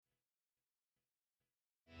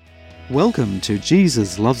Welcome to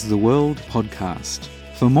Jesus Loves the World podcast.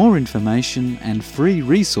 For more information and free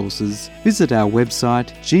resources, visit our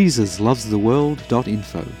website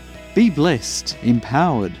jesuslovestheworld.info. Be blessed,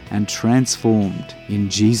 empowered, and transformed in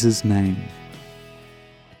Jesus' name.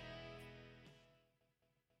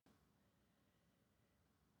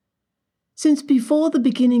 Since before the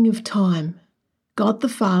beginning of time, God the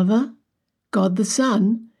Father, God the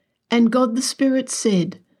Son, and God the Spirit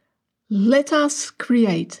said, "Let us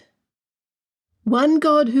create." One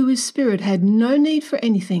God who is Spirit had no need for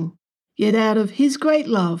anything, yet out of His great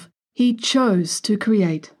love, He chose to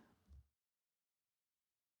create.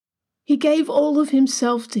 He gave all of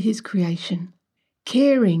Himself to His creation,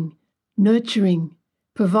 caring, nurturing,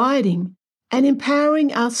 providing, and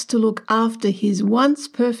empowering us to look after His once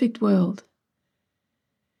perfect world.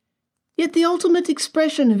 Yet the ultimate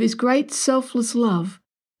expression of His great selfless love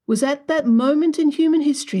was at that moment in human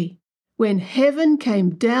history when heaven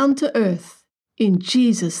came down to earth in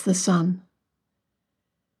Jesus the Son.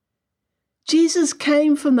 Jesus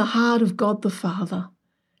came from the heart of God the Father,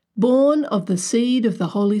 born of the seed of the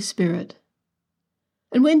Holy Spirit.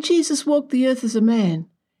 And when Jesus walked the earth as a man,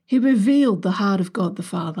 He revealed the heart of God the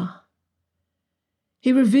Father.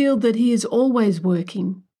 He revealed that He is always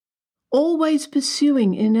working, always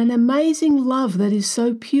pursuing in an amazing love that is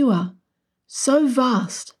so pure, so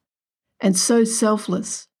vast, and so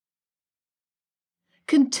selfless.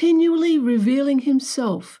 Continually revealing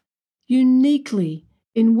Himself uniquely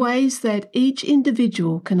in ways that each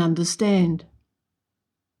individual can understand.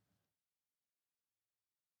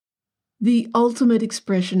 The ultimate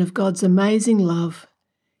expression of God's amazing love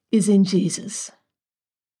is in Jesus,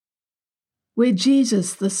 where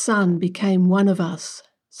Jesus the Son became one of us,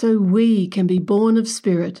 so we can be born of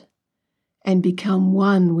Spirit and become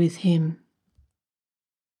one with Him.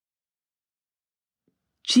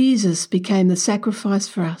 Jesus became the sacrifice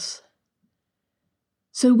for us,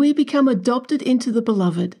 so we become adopted into the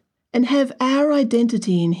Beloved and have our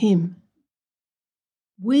identity in Him.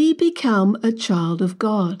 We become a child of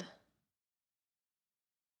God.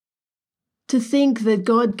 To think that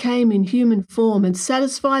God came in human form and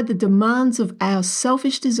satisfied the demands of our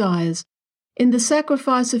selfish desires in the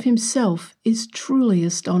sacrifice of Himself is truly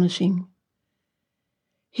astonishing.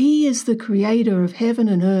 He is the Creator of heaven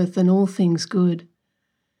and earth and all things good,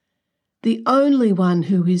 the only one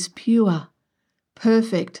who is pure,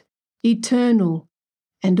 perfect, eternal,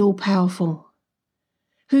 and all-powerful,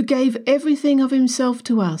 who gave everything of Himself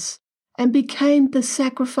to us and became the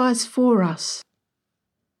sacrifice for us.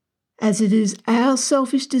 As it is our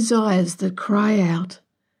selfish desires that cry out,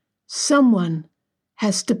 someone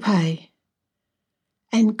has to pay.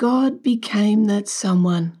 And God became that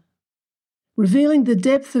someone, revealing the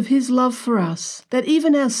depth of His love for us that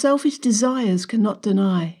even our selfish desires cannot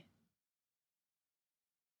deny.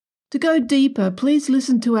 To go deeper, please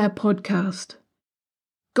listen to our podcast,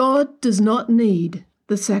 God Does Not Need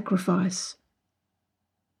the Sacrifice.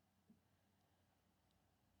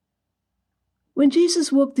 When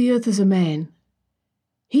Jesus walked the earth as a man,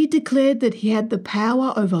 He declared that He had the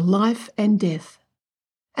power over life and death,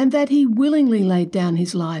 and that He willingly laid down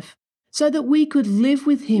His life so that we could live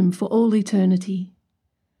with Him for all eternity.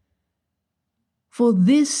 For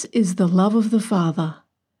this is the love of the Father,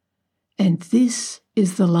 and this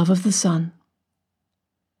is the love of the Son.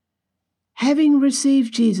 Having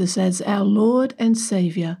received Jesus as our Lord and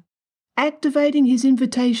Saviour, activating His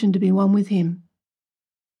invitation to be one with Him,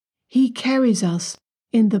 He carries us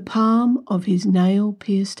in the palm of His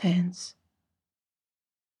nail-pierced hands.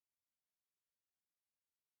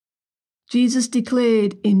 Jesus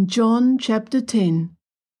declared in John chapter 10,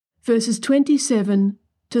 verses 27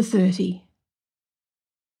 to 30,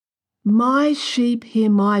 "My sheep hear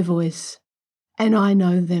my voice, and I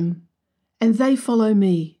know them, and they follow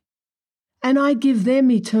me. And I give them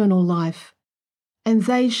eternal life, and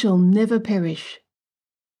they shall never perish.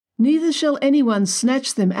 Neither shall anyone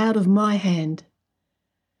snatch them out of my hand.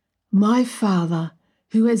 My Father,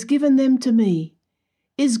 who has given them to me,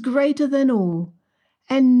 is greater than all,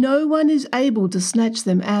 and no one is able to snatch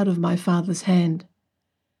them out of my Father's hand.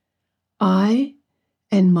 I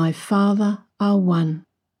and my Father are one."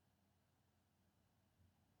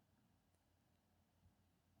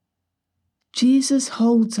 Jesus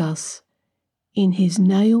holds us in His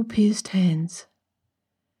nail-pierced hands,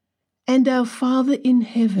 and our Father in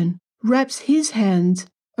heaven wraps His hands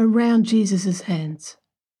around Jesus' hands.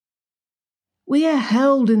 We are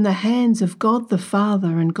held in the hands of God the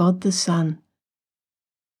Father and God the Son.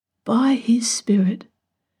 By His Spirit,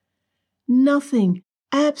 nothing,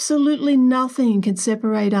 absolutely nothing can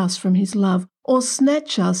separate us from His love or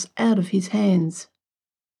snatch us out of His hands.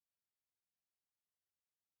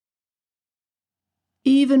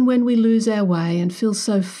 Even when we lose our way and feel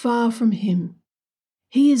so far from Him,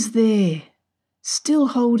 He is there, still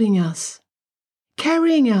holding us,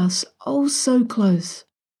 carrying us oh so close,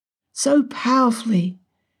 so powerfully,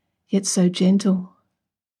 yet so gentle.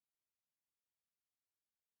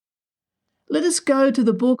 Let us go to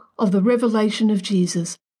the book of the Revelation of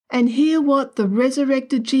Jesus and hear what the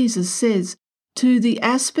resurrected Jesus says to the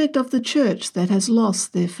aspect of the church that has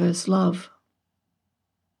lost their first love.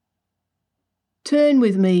 Turn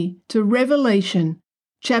with me to Revelation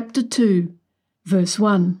chapter 2, verse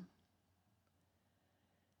 1.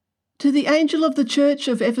 To the angel of the church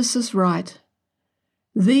of Ephesus write,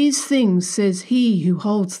 "These things says he who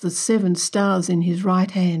holds the 7 stars in his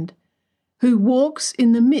right hand, who walks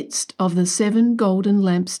in the midst of the 7 golden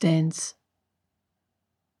lampstands."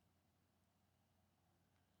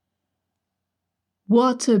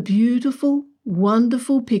 What a beautiful,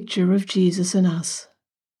 wonderful picture of Jesus and us.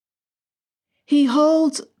 He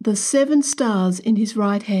holds the 7 stars in his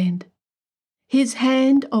right hand, his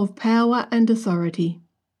hand of power and authority.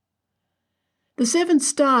 The 7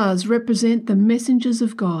 stars represent the messengers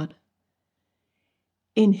of God.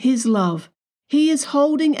 In his love, he is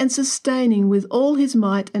holding and sustaining with all his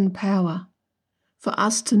might and power for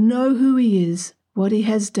us to know who he is, what he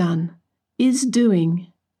has done, is doing,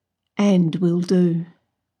 and will do.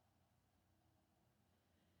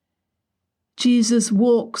 Jesus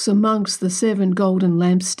walks amongst the 7 golden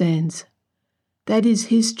lampstands. That is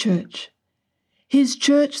his church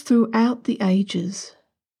throughout the ages.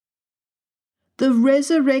 The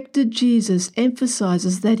resurrected Jesus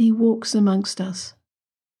emphasizes that he walks amongst us.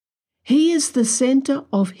 He is the center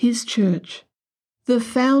of his church, the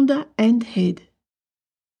founder and head.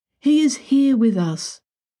 He is here with us,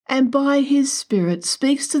 and by his Spirit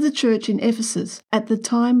speaks to the church in Ephesus at the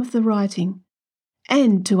time of the writing,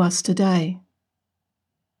 and to us today.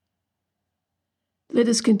 Let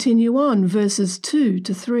us continue on, verses 2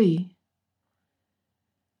 to 3.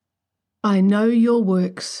 I know your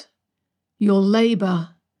works, your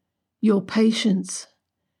labour, your patience,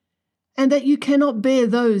 and that you cannot bear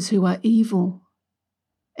those who are evil.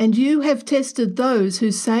 And you have tested those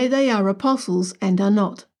who say they are apostles and are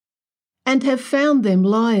not, and have found them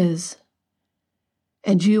liars.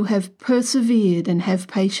 And you have persevered and have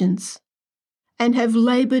patience, and have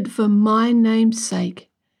laboured for my name's sake,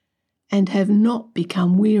 and have not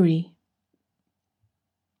become weary.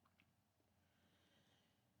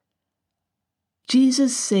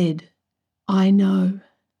 Jesus said, I know.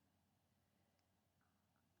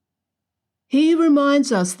 He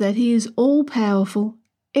reminds us that he is all-powerful,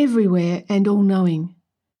 everywhere and all-knowing.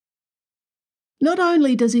 Not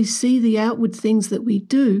only does he see the outward things that we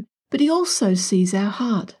do, but he also sees our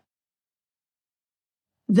heart.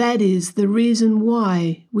 That is the reason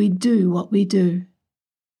why we do what we do.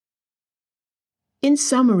 In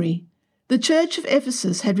summary, the church of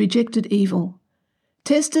Ephesus had rejected evil,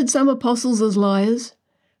 tested some apostles as liars,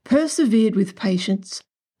 persevered with patience,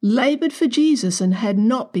 laboured for Jesus and had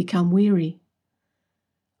not become weary.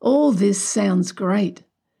 All this sounds great.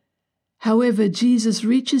 However, Jesus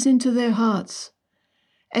reaches into their hearts,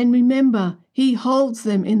 and remember, he holds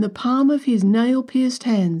them in the palm of his nail-pierced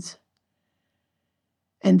hands.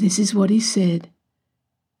 And this is what he said.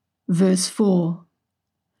 Verse 4.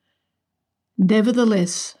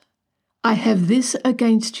 Nevertheless, I have this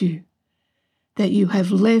against you, that you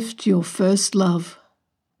have left your first love.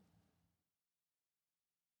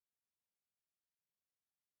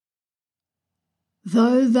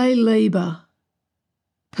 Though they labour,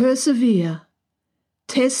 persevere,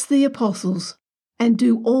 test the apostles, and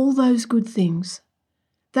do all those good things,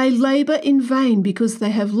 they labour in vain because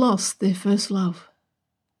they have lost their first love.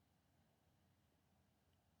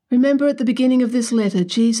 Remember at the beginning of this letter,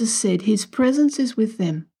 Jesus said his presence is with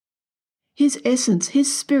them. His essence,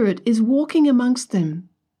 his spirit is walking amongst them.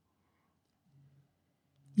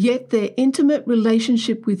 Yet their intimate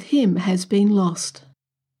relationship with him has been lost.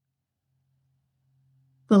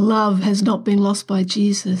 The love has not been lost by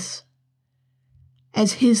Jesus,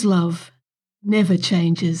 as his love never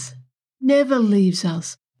changes, never leaves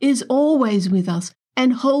us, is always with us,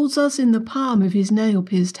 and holds us in the palm of his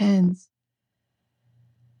nail-pierced hands.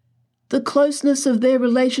 The closeness of their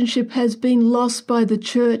relationship has been lost by the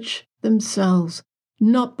church themselves,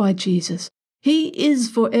 not by Jesus. He is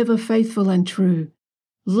forever faithful and true,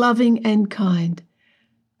 loving and kind,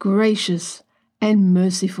 gracious and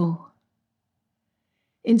merciful.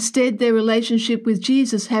 Instead, their relationship with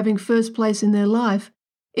Jesus having first place in their life,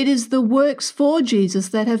 it is the works for Jesus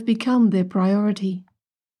that have become their priority.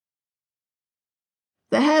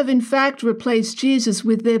 They have in fact replaced Jesus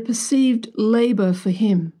with their perceived labour for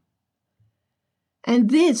him. and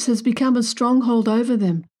this has become a stronghold over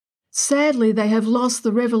them. Sadly, they have lost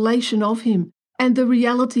the revelation of him and the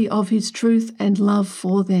reality of his truth and love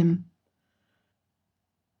for them.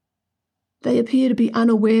 They appear to be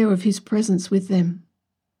unaware of his presence with them.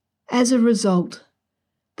 As a result,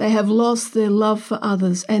 they have lost their love for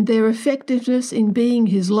others and their effectiveness in being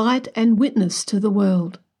his light and witness to the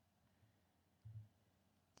world.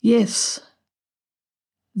 Yes,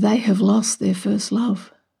 they have lost their first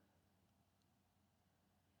love.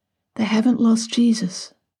 They haven't lost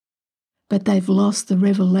Jesus, but they've lost the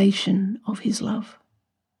revelation of his love.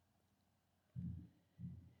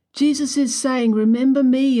 Jesus is saying, remember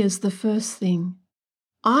me as the first thing.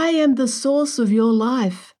 I am the source of your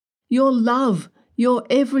life, your love, your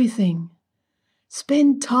everything.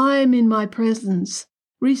 Spend time in my presence.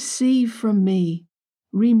 Receive from me.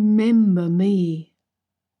 Remember me.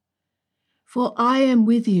 For I am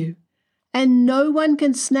with you, and no one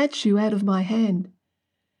can snatch you out of my hand.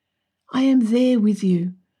 I am there with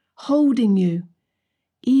you, holding you,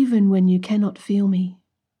 even when you cannot feel me.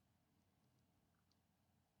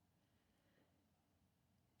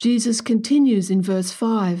 Jesus continues in verse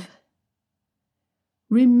 5.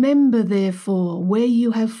 Remember, therefore, where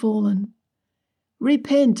you have fallen.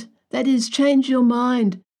 Repent, that is, change your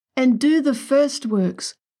mind, and do the first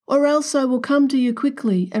works, or else I will come to you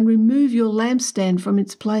quickly and remove your lampstand from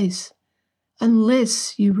its place,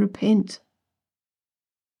 unless you repent.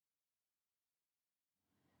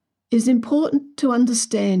 It is important to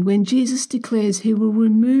understand when Jesus declares he will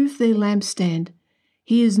remove their lampstand,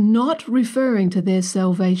 he is not referring to their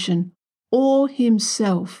salvation or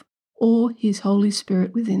himself or his Holy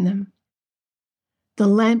Spirit within them. The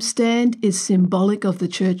lampstand is symbolic of the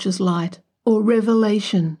church's light or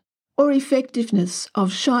revelation or effectiveness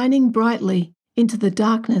of shining brightly into the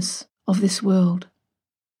darkness of this world.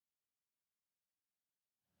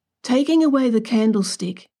 Taking away the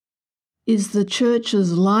candlestick is the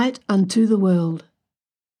church's light unto the world.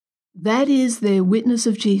 That is their witness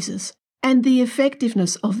of Jesus and the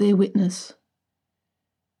effectiveness of their witness.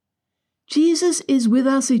 Jesus is with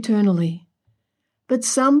us eternally, but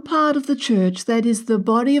some part of the church, that is the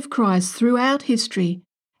body of Christ throughout history,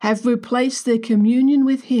 have replaced their communion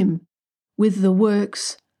with him with the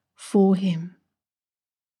works for him.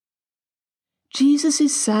 Jesus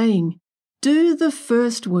is saying, do the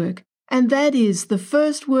first work, and that is, the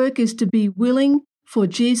first work is to be willing for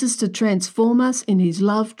Jesus to transform us in his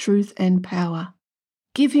love, truth, and power.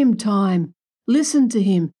 Give him time, listen to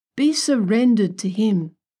him, be surrendered to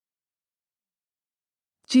him.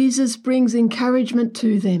 Jesus brings encouragement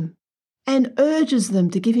to them and urges them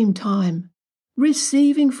to give him time,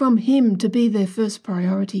 receiving from him to be their first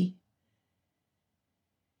priority.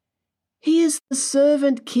 He is the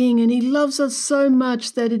servant king, and he loves us so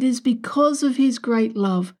much that it is because of his great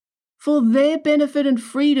love, for their benefit and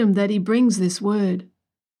freedom, that he brings this word.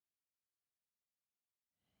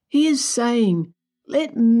 He is saying,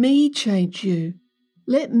 let me change you.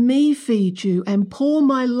 Let me feed you and pour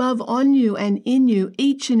my love on you and in you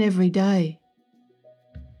each and every day.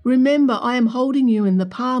 Remember, I am holding you in the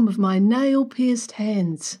palm of my nail-pierced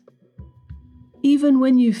hands. Even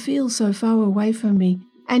when you feel so far away from me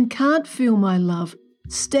and can't feel my love,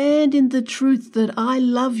 stand in the truth that I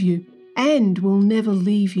love you and will never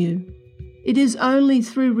leave you. It is only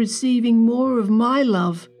through receiving more of my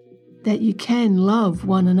love that you can love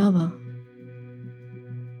one another.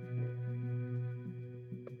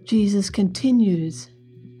 Jesus continues,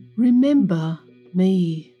 remember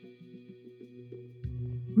me.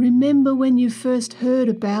 Remember when you first heard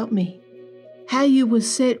about me, how you were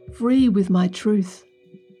set free with my truth.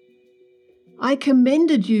 I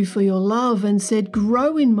commended you for your love and said,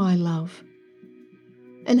 grow in my love.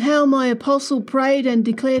 And how my apostle prayed and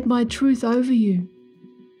declared my truth over you,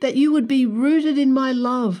 that you would be rooted in my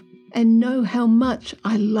love and know how much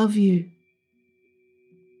I love you.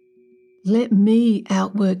 Let me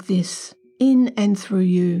outwork this in and through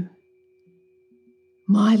you.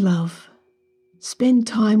 My love, spend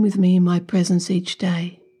time with me in my presence each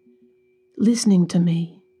day, listening to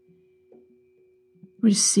me,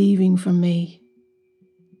 receiving from me.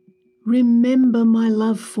 Remember my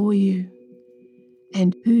love for you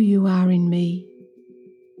and who you are in me.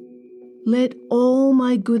 Let all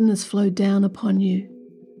my goodness flow down upon you,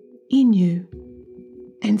 in you,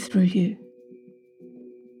 and through you.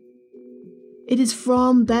 It is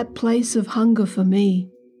from that place of hunger for me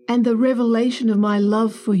and the revelation of my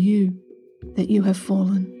love for you that you have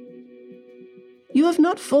fallen. You have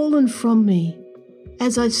not fallen from me,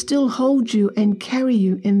 as I still hold you and carry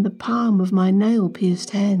you in the palm of my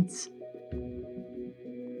nail-pierced hands.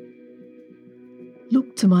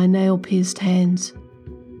 Look to my nail-pierced hands.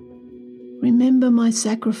 Remember my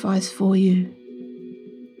sacrifice for you.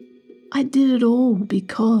 I did it all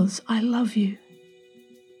because I love you.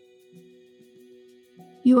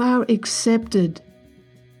 You are accepted,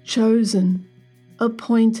 chosen,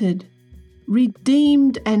 appointed,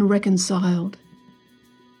 redeemed and reconciled,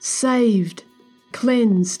 saved,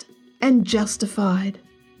 cleansed and justified,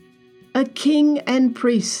 a king and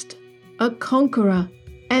priest, a conqueror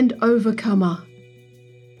and overcomer,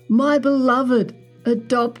 my beloved,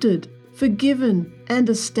 adopted, forgiven and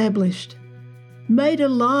established, made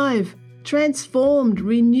alive, transformed,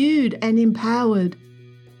 renewed and empowered,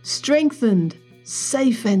 strengthened,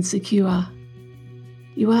 safe and secure.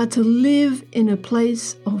 You are to live in a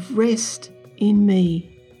place of rest in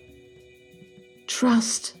me.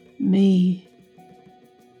 Trust me.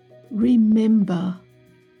 Remember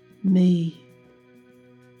me.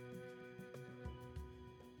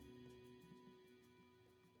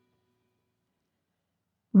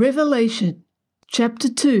 Revelation chapter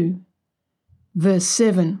 2, verse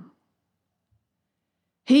 7.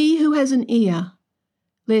 He who has an ear,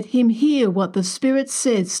 let him hear what the Spirit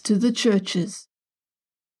says to the churches.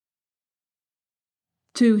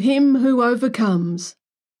 To him who overcomes,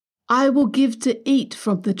 I will give to eat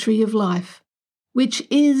from the tree of life, which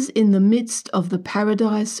is in the midst of the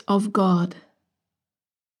paradise of God.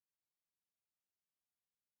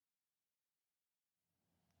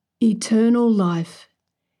 Eternal life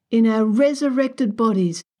in our resurrected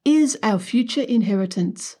bodies is our future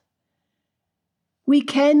inheritance. We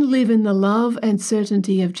can live in the love and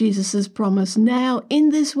certainty of Jesus' promise now in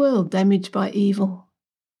this world damaged by evil.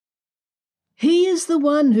 He is the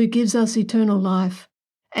one who gives us eternal life,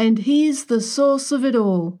 and He is the source of it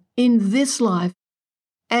all in this life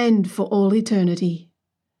and for all eternity.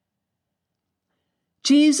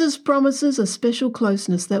 Jesus promises a special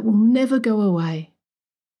closeness that will never go away.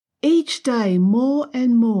 Each day, more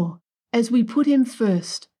and more, as we put Him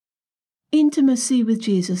first, intimacy with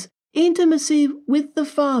Jesus, intimacy with the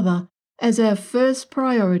Father as our first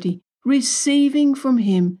priority, receiving from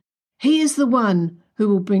Him. He is the one who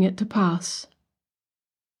will bring it to pass.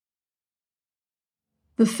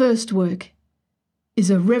 The first work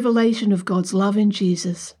is a revelation of God's love in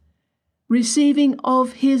Jesus, receiving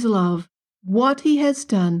of His love what He has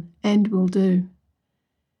done and will do.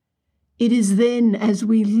 It is then, as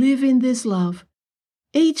we live in this love,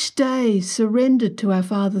 each day surrendered to our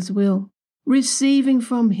Father's will, receiving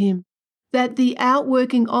from Him, that the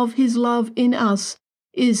outworking of His love in us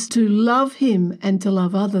is to love Him and to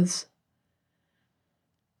love others.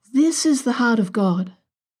 This is the heart of God.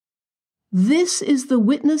 This is the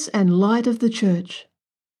witness and light of the church,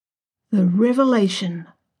 the revelation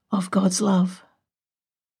of God's love.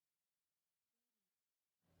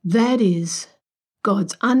 That is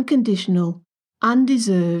God's unconditional,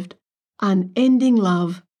 undeserved, unending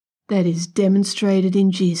love that is demonstrated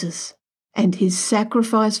in Jesus and His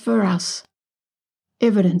sacrifice for us,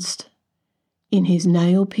 evidenced in His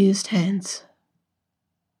nail-pierced hands.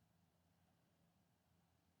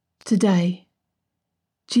 Today,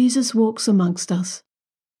 Jesus walks amongst us,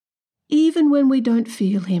 even when we don't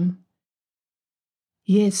feel Him.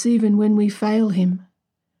 Yes, even when we fail Him,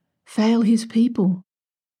 fail His people,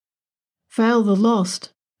 fail the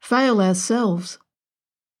lost, fail ourselves.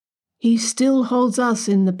 He still holds us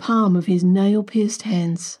in the palm of His nail-pierced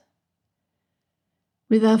hands.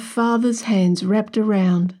 With our Father's hands wrapped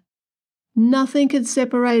around, nothing can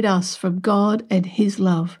separate us from God and His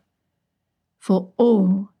love for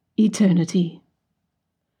all eternity.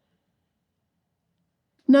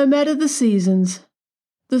 No matter the seasons,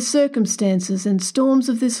 the circumstances and storms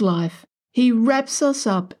of this life, He wraps us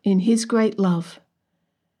up in His great love.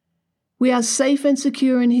 We are safe and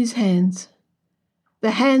secure in His hands,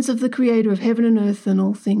 the hands of the Creator of heaven and earth and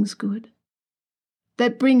all things good,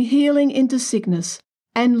 that bring healing into sickness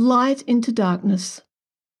and light into darkness,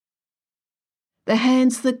 the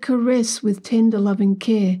hands that caress with tender loving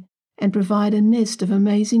care and provide a nest of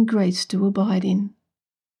amazing grace to abide in.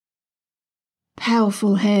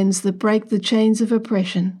 Powerful hands that break the chains of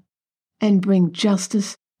oppression and bring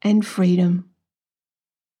justice and freedom.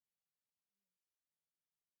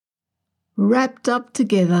 Wrapped up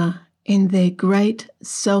together in their great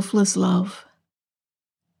selfless love.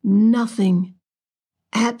 Nothing,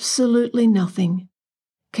 absolutely nothing,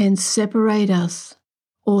 can separate us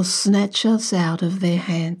or snatch us out of their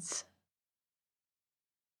hands.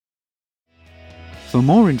 For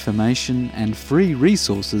more information and free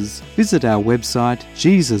resources, visit our website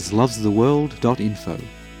jesuslovestheworld.info.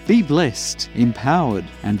 Be blessed, empowered,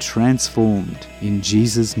 and transformed in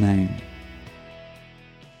Jesus' name.